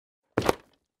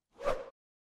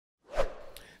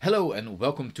Hello and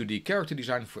welcome to the Character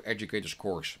Design for Educators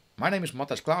course. My name is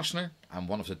Matthias Klaasner. I'm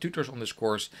one of the tutors on this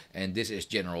course and this is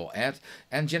General Ed.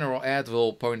 And General Ed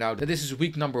will point out that this is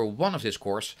week number 1 of this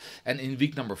course, and in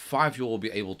week number 5 you will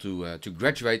be able to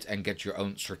graduate and get your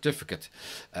own certificate.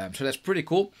 So that's pretty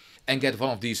cool, and get one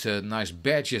of these nice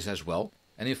badges as well.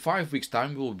 And in 5 weeks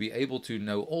time we will be able to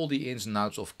know all the ins and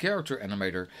outs of Character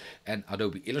Animator and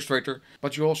Adobe Illustrator,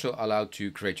 but you're also allowed to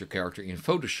create your character in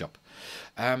Photoshop.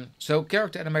 So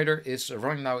Character Animator is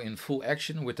running now in full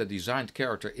action with the designed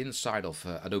character inside of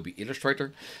Adobe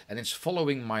Illustrator, and it's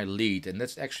following my lead, and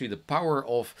that's actually the power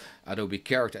of Adobe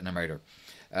Character Animator.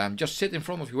 Just sit in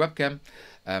front of your webcam,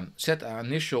 set an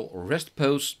initial rest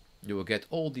pose. You will get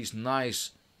all these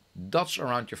nice dots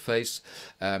around your face,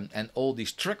 and all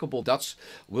these trackable dots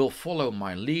will follow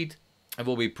my lead and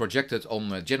will be projected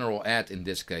on General Ed in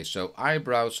this case. So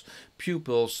eyebrows,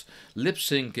 pupils, lip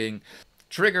syncing,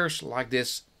 triggers like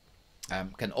this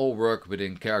can all work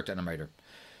within Character Animator.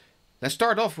 Let's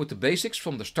start off with the basics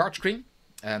from the start screen.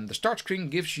 And the start screen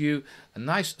gives you a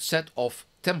nice set of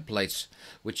templates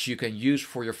which you can use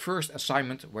for your first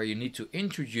assignment, where you need to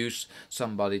introduce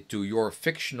somebody to your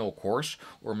fictional course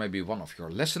or maybe one of your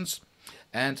lessons,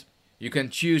 and you can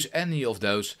choose any of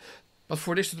those. But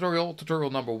for this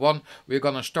tutorial number 1, we're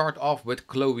gonna start off with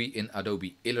Chloe in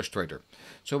Adobe Illustrator.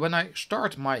 So when I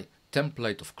start my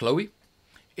template of Chloe,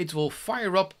 it will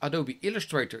fire up Adobe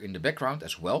Illustrator in the background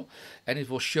as well, and it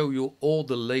will show you all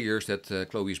the layers that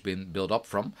Chloe's been built up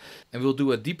from. And we'll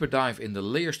do a deeper dive in the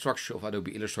layer structure of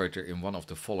Adobe Illustrator in one of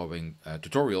the following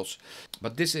tutorials.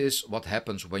 But this is what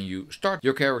happens when you start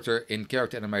your character in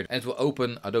Character Animator, and it will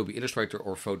open Adobe Illustrator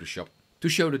or Photoshop to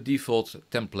show the default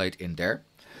template in there.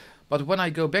 But when I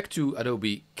go back to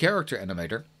Adobe Character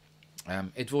Animator,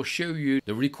 it will show you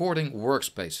the recording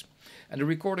workspace. And the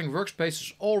recording workspace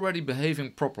is already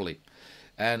behaving properly.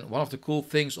 And one of the cool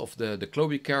things of the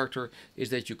Chloe character is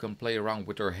that you can play around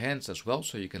with her hands as well.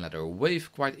 So you can let her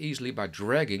wave quite easily by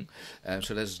dragging.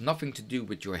 So there's nothing to do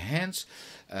with your hands.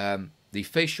 The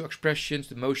facial expressions,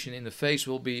 the motion in the face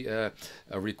will be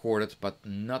recorded, but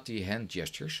not the hand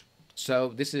gestures.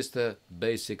 So this is the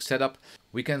basic setup.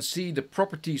 We can see the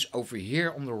properties over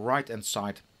here on the right hand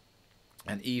side,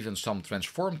 and even some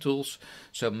transform tools.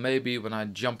 So maybe when I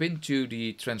jump into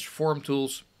the transform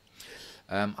tools,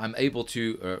 I'm able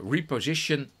to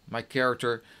reposition my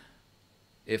character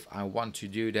if I want to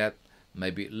do that.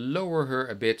 Maybe lower her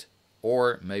a bit,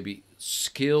 or maybe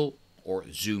scale or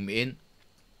zoom in.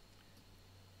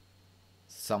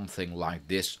 Something like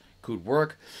this could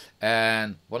work.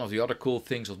 And one of the other cool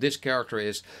things of this character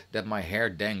is that my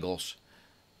hair dangles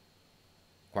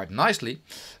quite nicely,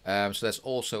 so that's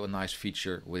also a nice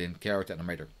feature within Character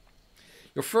Animator.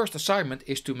 Your first assignment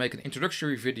is to make an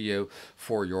introductory video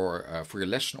for your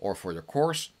lesson or for your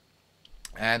course,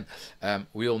 and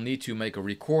we'll need to make a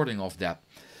recording of that.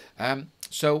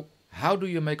 So how do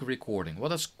you make a recording? Well,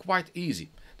 that's quite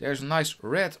easy. There's a nice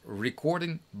red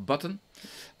recording button,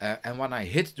 and when I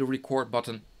hit the record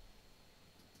button,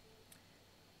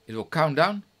 it will count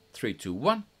down 3, 2,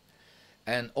 1.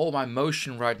 And all my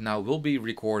motion right now will be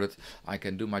recorded. I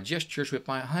can do my gestures with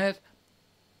my head.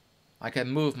 I can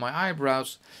move my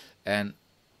eyebrows and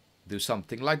do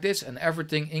something like this, and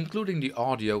everything, including the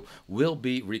audio, will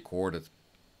be recorded.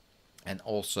 And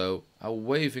also a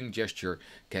waving gesture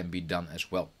can be done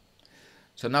as well.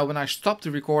 So now when I stop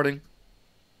the recording,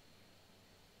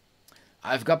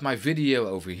 I've got my video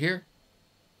over here.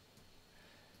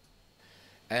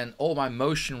 And all my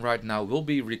motion right now will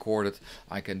be recorded.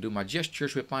 I can do my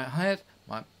gestures with my head.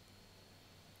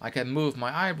 I can move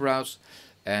my eyebrows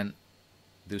and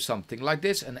do something like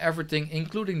this, and everything,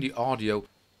 including the audio.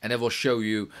 And it will show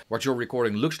you what your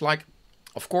recording looks like.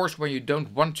 Of course, when you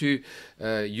don't want to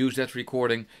use that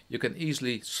recording, you can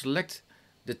easily select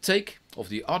the take of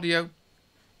the audio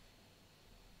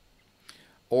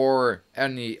or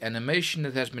any animation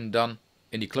that has been done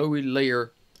in the Chloe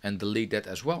layer and delete that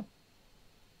as well.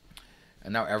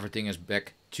 And now everything is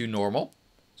back to normal.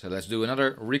 So let's do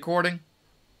another recording.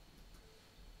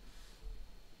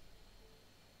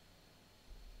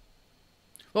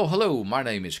 Well, hello, my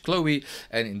name is Chloe,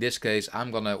 and in this case I'm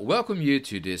gonna welcome you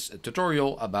to this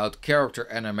tutorial about Character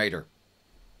Animator.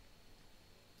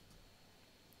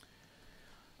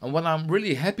 And when I'm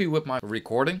really happy with my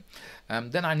recording,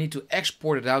 then I need to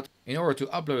export it out in order to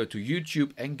upload it to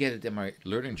YouTube and get it in my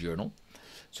learning journal.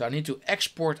 So I need to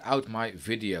export out my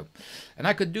video, and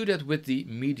I could do that with the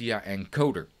Media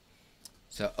Encoder.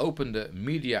 So open the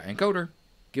Media Encoder,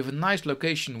 give a nice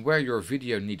location where your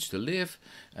video needs to live.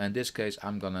 In this case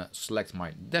I'm gonna select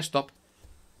my desktop.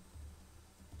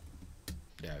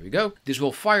 There we go. This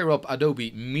will fire up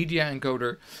Adobe Media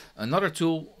Encoder, another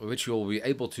tool which you'll be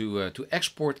able to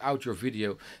export out your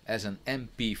video as an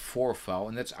MP4 file,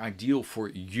 and that's ideal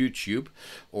for YouTube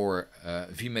or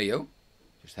Vimeo.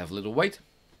 Just have a little wait.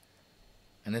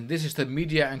 And then this is the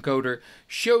Media Encoder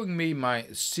showing me my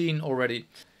scene already.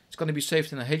 It's going to be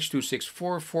saved in a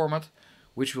H.264 format,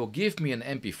 which will give me an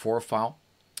MP4 file.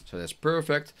 So that's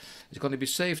perfect. It's going to be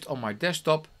saved on my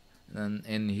desktop. And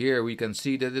in here we can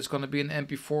see that it's going to be an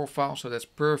MP4 file, so that's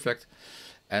perfect.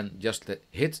 And just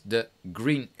hit the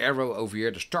green arrow over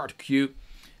here, the start queue,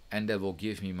 and that will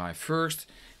give me my first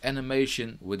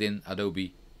animation within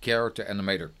Adobe Character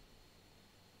Animator.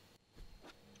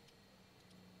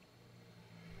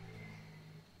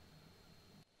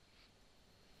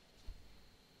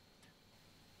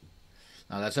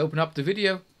 Now let's open up the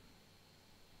video.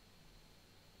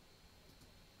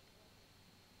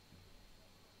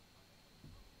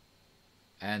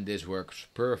 And this works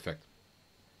perfect.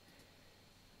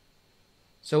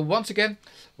 So once again,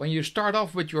 when you start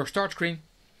off with your start screen,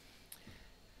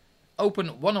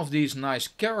 open one of these nice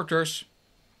characters.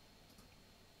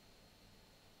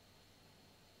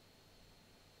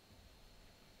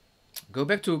 Go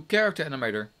back to Character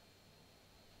Animator.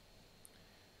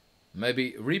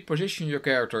 Maybe reposition your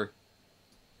character.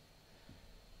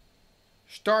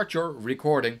 Start your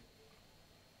recording.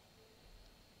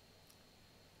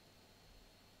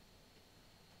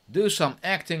 Do some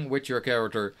acting with your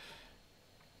character.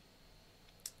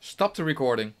 Stop the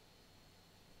recording.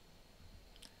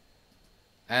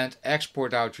 And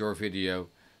export out your video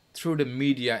through the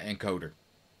Media Encoder.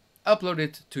 Upload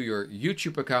it to your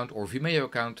YouTube account or Vimeo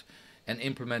account and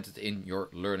implement it in your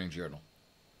learning journal.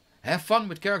 Have fun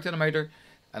with Character Animator,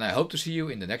 and I hope to see you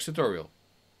in the next tutorial.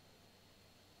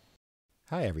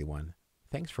 Hi everyone,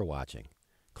 thanks for watching.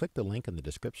 Click the link in the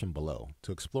description below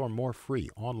to explore more free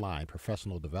online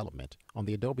professional development on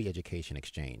the Adobe Education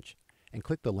Exchange, and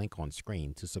click the link on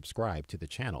screen to subscribe to the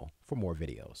channel for more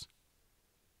videos.